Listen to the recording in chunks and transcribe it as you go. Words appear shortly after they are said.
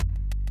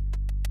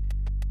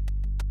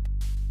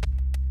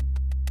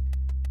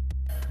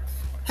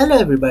Hello,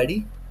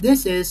 everybody.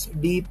 This is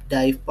Deep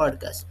Dive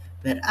Podcast,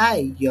 where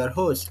I, your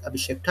host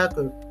Abhishek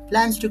Thakur,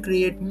 plans to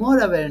create more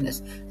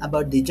awareness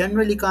about the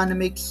general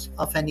economics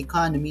of an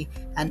economy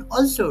and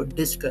also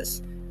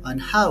discuss on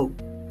how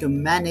to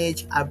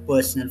manage our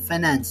personal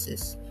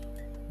finances.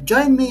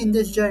 Join me in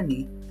this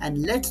journey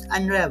and let's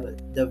unravel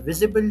the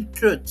visible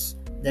truths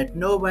that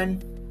no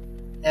one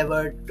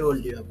ever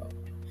told you about.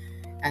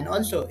 And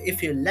also,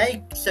 if you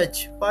like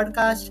such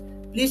podcast,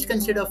 please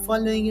consider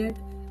following it.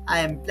 I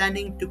am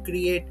planning to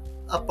create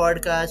a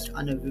podcast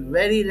on a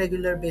very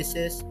regular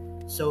basis,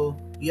 so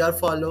your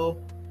follow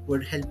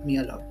would help me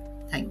a lot.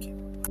 Thank you.